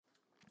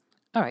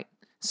Alright,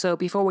 so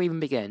before we even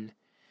begin,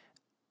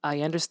 I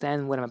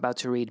understand what I'm about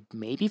to read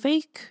may be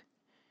fake.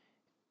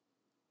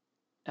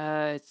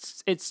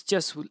 It's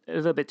just a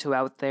little bit too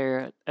out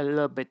there, a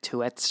little bit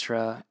too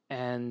extra,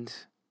 and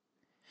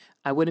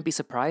I wouldn't be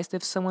surprised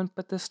if someone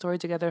put this story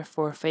together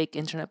for fake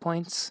internet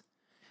points.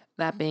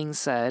 That being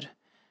said,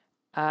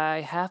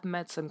 I have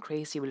met some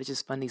crazy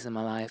religious fundies in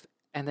my life,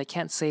 and I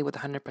can't say with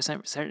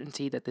 100%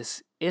 certainty that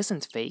this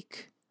isn't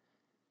fake.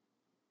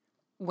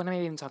 What am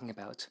I even talking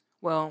about?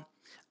 Well,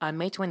 on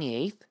May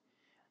 28th,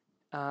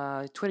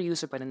 a Twitter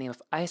user by the name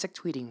of Isaac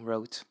Tweeting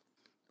wrote,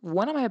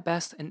 "One of my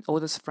best and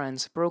oldest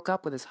friends broke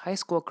up with his high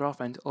school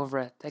girlfriend over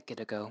a decade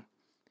ago.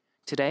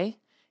 Today,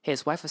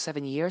 his wife of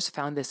 7 years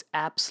found this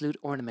absolute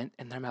ornament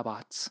in their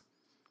mailbox.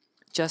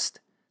 Just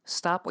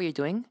stop what you're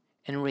doing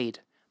and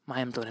read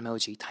mind blown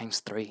emoji times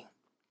 3.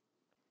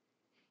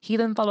 He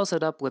then follows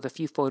it up with a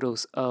few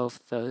photos of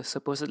the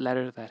supposed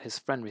letter that his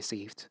friend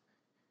received.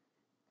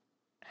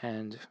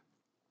 And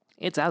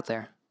it's out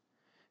there.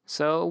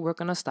 So we're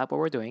gonna stop what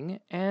we're doing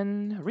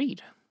and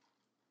read.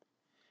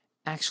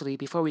 Actually,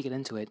 before we get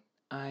into it,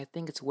 I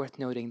think it's worth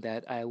noting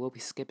that I will be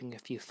skipping a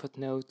few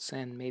footnotes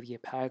and maybe a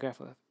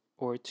paragraph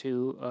or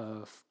two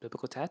of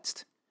biblical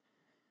text.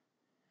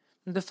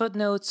 The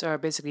footnotes are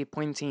basically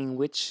pointing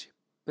which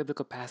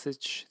biblical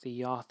passage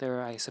the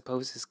author, I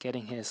suppose, is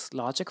getting his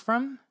logic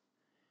from,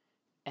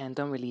 and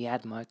don't really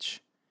add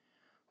much.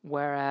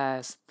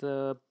 Whereas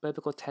the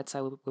biblical text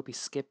I will be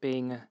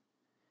skipping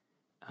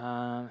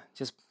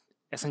just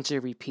essentially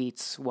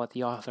repeats what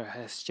the author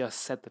has just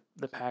said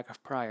the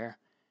paragraph prior,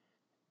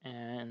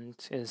 and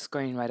is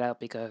going right out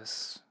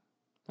because,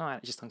 no,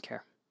 I just don't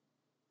care,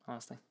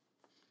 honestly.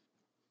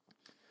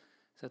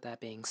 So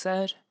that being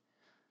said,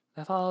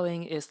 the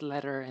following is the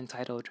letter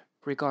entitled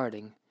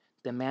Regarding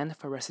Demand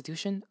for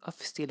Restitution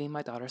of Stealing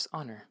My Daughter's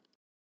Honor.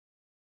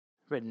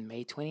 Written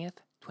May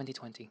 20th,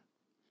 2020.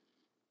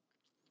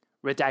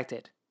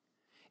 Redacted.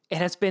 It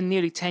has been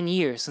nearly 10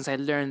 years since I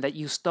learned that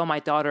you stole my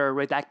daughter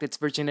Redacted's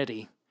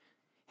virginity.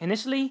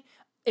 Initially,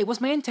 it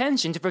was my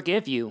intention to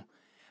forgive you,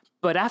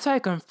 but after I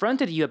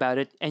confronted you about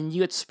it and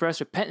you expressed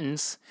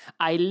repentance,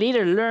 I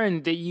later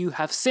learned that you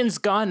have since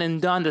gone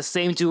and done the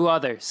same to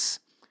others.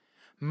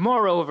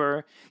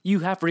 Moreover, you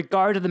have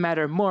regarded the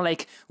matter more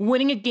like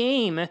winning a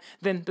game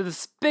than the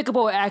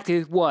despicable act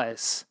it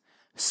was.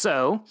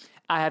 So,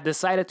 I have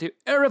decided to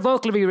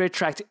irrevocably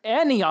retract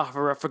any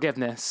offer of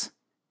forgiveness.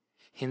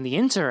 In the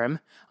interim,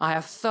 I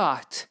have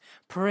thought,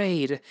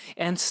 prayed,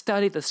 and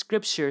studied the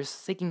scriptures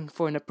seeking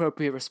for an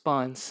appropriate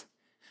response.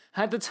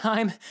 At the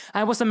time,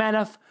 I was a man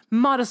of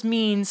modest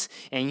means,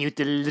 and you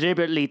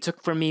deliberately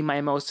took from me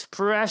my most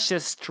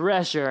precious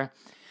treasure.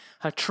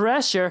 A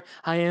treasure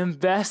I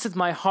invested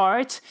my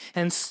heart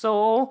and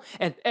soul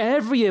and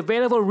every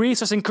available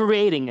resource in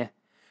creating.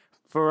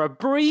 For a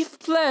brief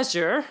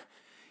pleasure,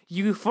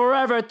 you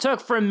forever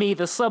took from me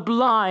the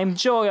sublime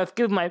joy of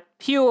giving my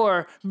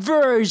pure,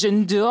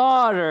 virgin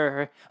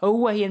daughter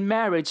away in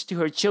marriage to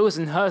her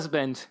chosen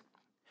husband.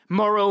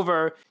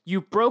 Moreover,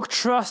 you broke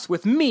trust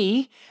with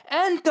me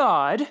and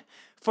God,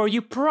 for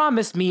you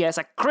promised me as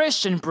a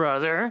Christian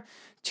brother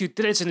to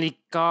diligently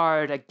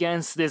guard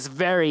against this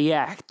very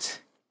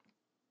act.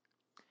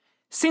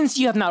 Since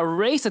you have now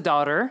raised a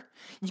daughter,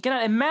 you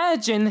cannot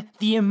imagine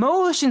the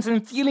emotions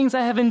and feelings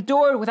I have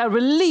endured without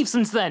relief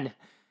since then.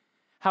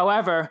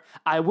 However,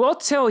 I will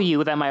tell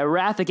you that my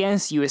wrath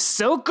against you is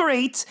so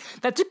great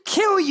that to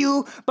kill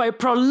you by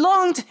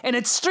prolonged and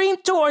extreme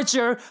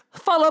torture,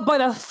 followed by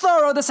the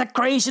thorough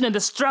desecration and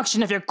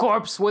destruction of your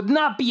corpse, would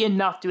not be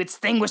enough to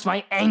extinguish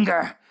my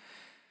anger.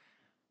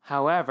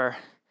 However,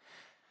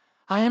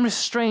 I am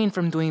restrained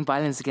from doing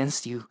violence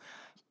against you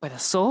by the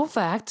sole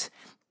fact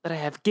that I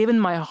have given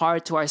my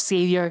heart to our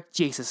Savior,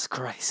 Jesus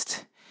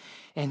Christ,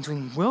 and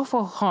doing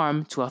willful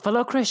harm to a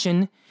fellow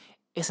Christian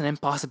is an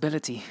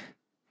impossibility.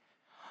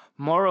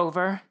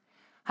 Moreover,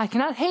 I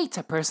cannot hate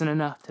a person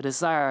enough to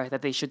desire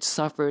that they should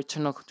suffer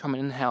eternal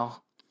torment in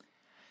hell.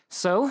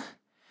 So,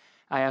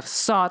 I have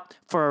sought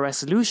for a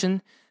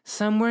resolution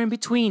somewhere in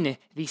between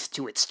these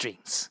two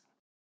extremes.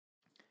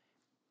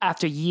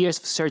 After years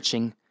of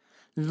searching,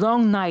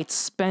 long nights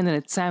spent in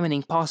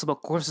examining possible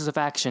courses of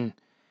action,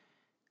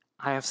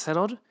 I have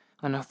settled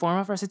on a form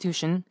of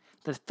restitution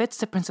that fits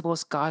the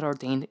principles God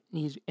ordained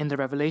in the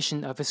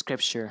revelation of His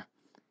Scripture.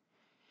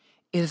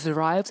 It is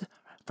derived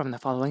from the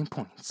following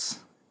points.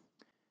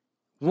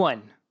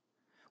 1.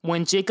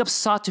 When Jacob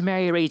sought to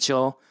marry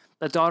Rachel,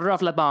 the daughter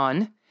of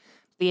Laban,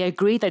 they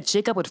agreed that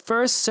Jacob would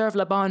first serve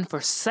Laban for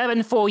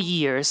 7 full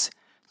years,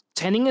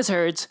 tending his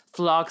herds,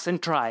 flocks,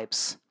 and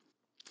tribes.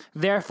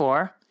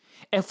 Therefore,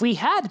 if we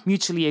had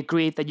mutually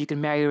agreed that you can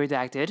marry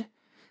Redacted,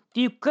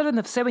 the equivalent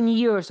of 7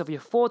 years of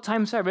your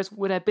full-time service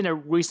would have been a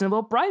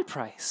reasonable bride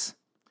price.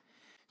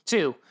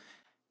 2.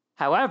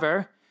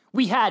 However,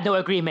 we had no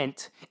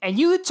agreement, and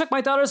you took my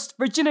daughter's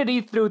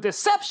virginity through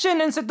deception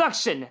and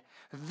seduction.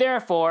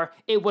 Therefore,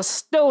 it was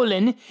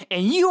stolen,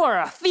 and you are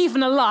a thief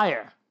and a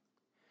liar.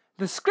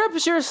 The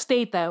scriptures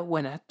state that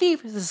when a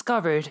thief is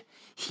discovered,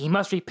 he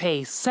must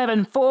repay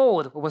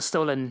 7-fold what was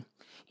stolen.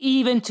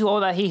 even to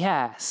all that he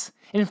has.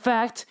 In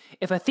fact,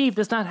 if a thief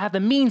does not have the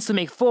means to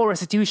make full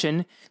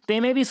restitution, they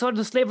may be sold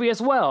to slavery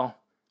as well.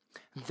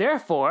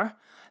 Therefore,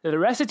 the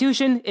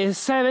restitution is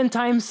 7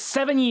 times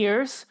 7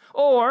 years,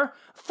 or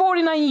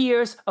 49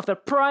 years of the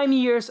prime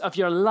years of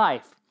your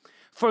life.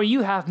 For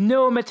you have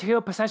no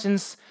material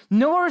possessions,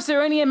 nor is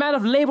there any amount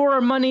of labor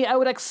or money I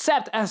would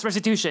accept as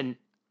restitution.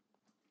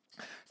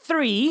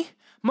 3.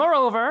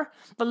 Moreover,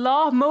 the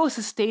law of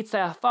Moses states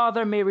that a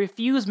father may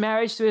refuse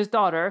marriage to his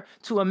daughter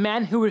to a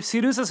man who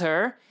seduces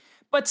her,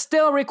 but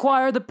still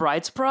require the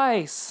bride's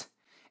price.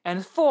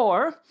 And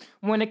 4.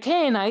 When a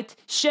Canaanite,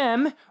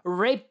 Shem,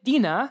 raped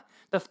Dinah,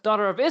 the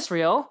daughter of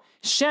Israel,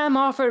 Shem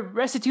offered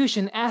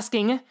restitution,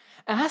 asking,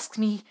 "Ask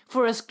me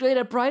for as great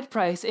a bride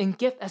price and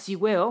gift as you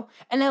will,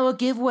 and I will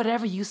give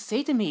whatever you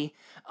say to me.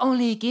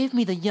 Only give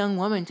me the young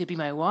woman to be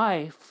my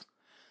wife."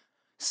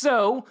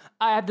 So,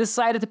 I have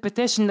decided to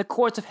petition the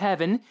courts of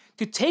heaven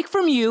to take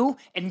from you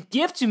and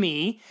give to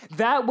me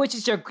that which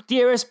is your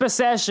dearest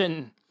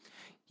possession,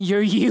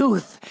 your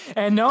youth,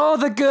 and all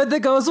the good that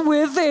goes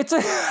with it.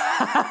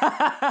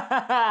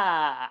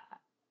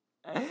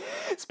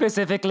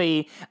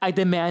 Specifically, I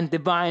demand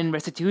divine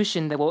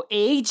restitution that will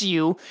age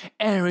you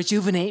and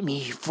rejuvenate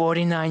me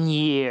 49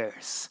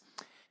 years.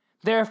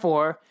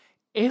 Therefore,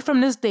 if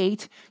from this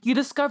date you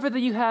discover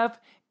that you have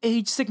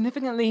aged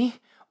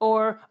significantly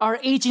or are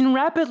aging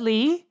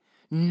rapidly,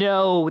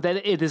 know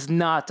that it is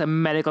not a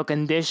medical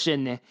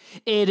condition.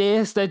 It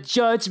is the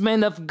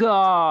judgment of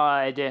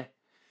God.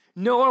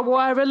 Nor will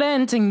I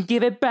relent and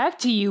give it back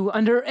to you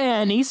under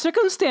any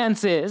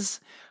circumstances.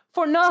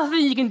 For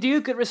nothing you can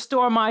do could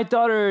restore my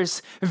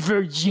daughter's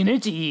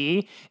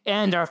virginity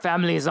and our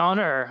family's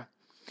honor.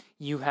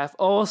 You have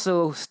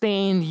also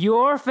stained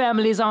your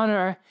family's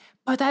honor,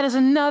 but that is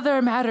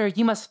another matter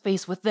you must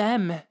face with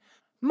them.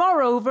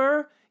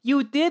 Moreover,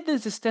 you did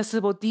this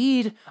detestable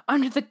deed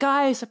under the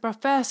guise of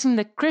professing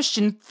the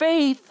Christian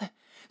faith.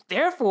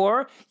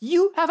 Therefore,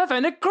 you have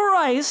offended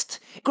Christ,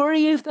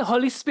 grieved the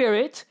Holy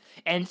Spirit,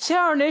 and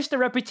tarnished the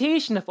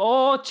reputation of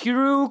all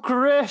true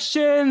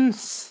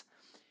Christians.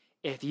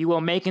 If you will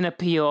make an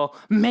appeal,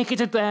 make it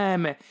to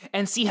them,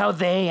 and see how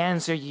they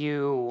answer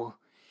you.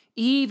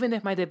 Even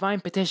if my divine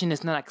petition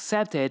is not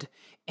accepted,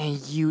 and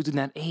you do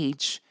not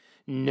age,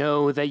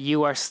 know that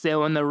you are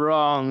still in the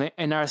wrong,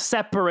 and are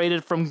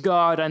separated from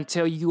God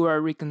until you are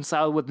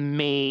reconciled with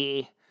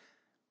me.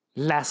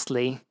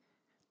 Lastly,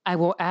 I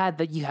will add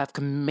that you have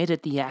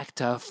committed the act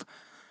of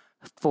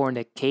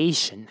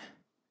fornication.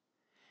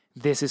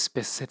 This is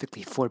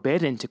specifically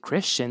forbidden to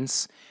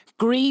Christians,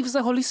 grieves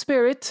the Holy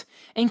Spirit,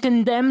 and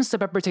condemns the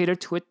perpetrator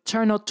to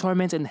eternal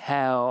torment in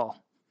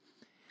hell.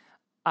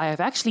 I have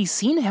actually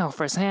seen hell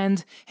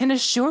firsthand, and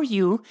assure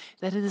you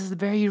that it is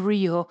very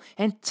real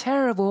and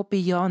terrible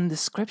beyond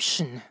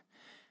description.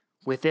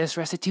 With this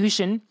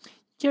restitution,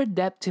 your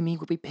debt to me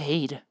will be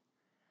paid.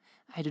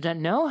 I do not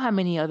know how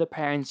many other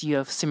parents you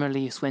have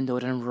similarly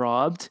swindled and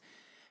robbed,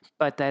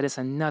 but that is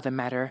another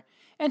matter,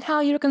 and how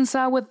you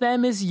reconcile with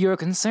them is your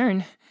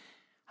concern.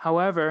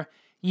 However,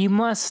 you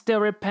must still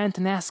repent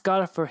and ask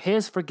God for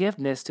His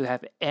forgiveness to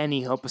have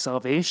any hope of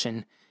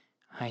salvation.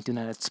 I do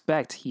not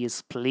expect He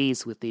is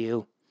pleased with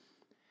you.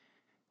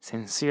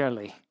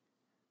 Sincerely,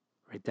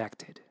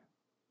 redacted.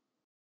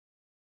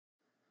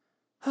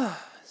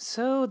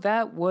 So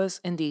that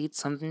was indeed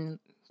something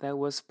that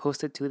was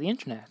posted to the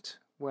internet.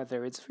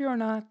 Whether it's free or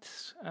not,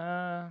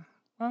 well,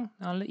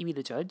 I'll let you be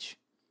the judge.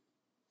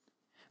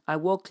 I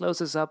will close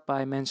this up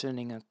by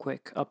mentioning a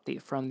quick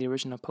update from the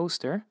original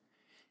poster.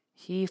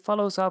 He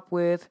follows up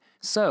with,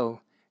 "So,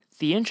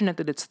 the internet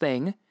did its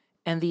thing,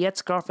 and the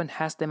ex-girlfriend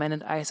has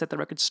demanded I set the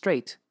record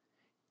straight.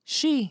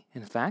 She,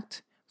 in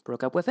fact,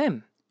 broke up with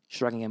him."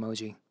 Shrugging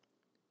emoji.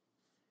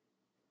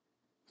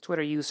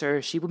 Twitter user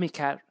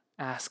ShibumiCat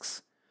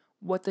asks,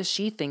 "What does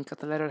she think of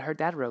the letter her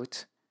dad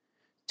wrote?"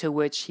 To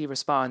which he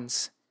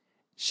responds,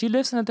 "She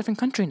lives in a different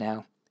country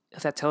now,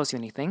 if that tells you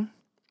anything."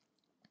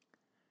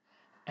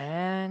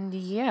 And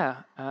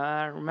yeah,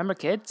 remember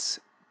kids,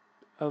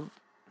 can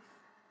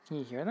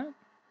you hear that?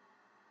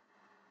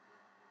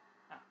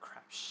 Oh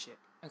crap, shit.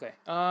 Okay,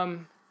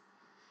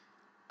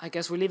 I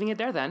guess we're leaving it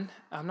there then.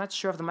 I'm not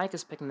sure if the mic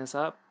is picking this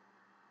up,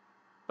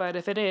 but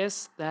if it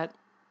is, that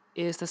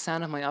is the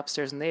sound of my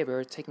upstairs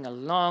neighbor taking a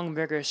long,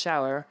 vigorous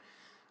shower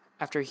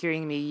after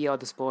hearing me yell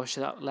this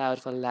bullshit out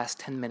loud for the last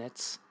 10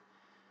 minutes.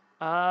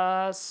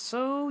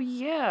 So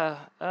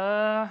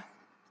yeah,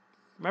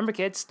 remember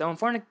kids, don't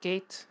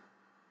fornicate.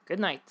 Good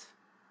night.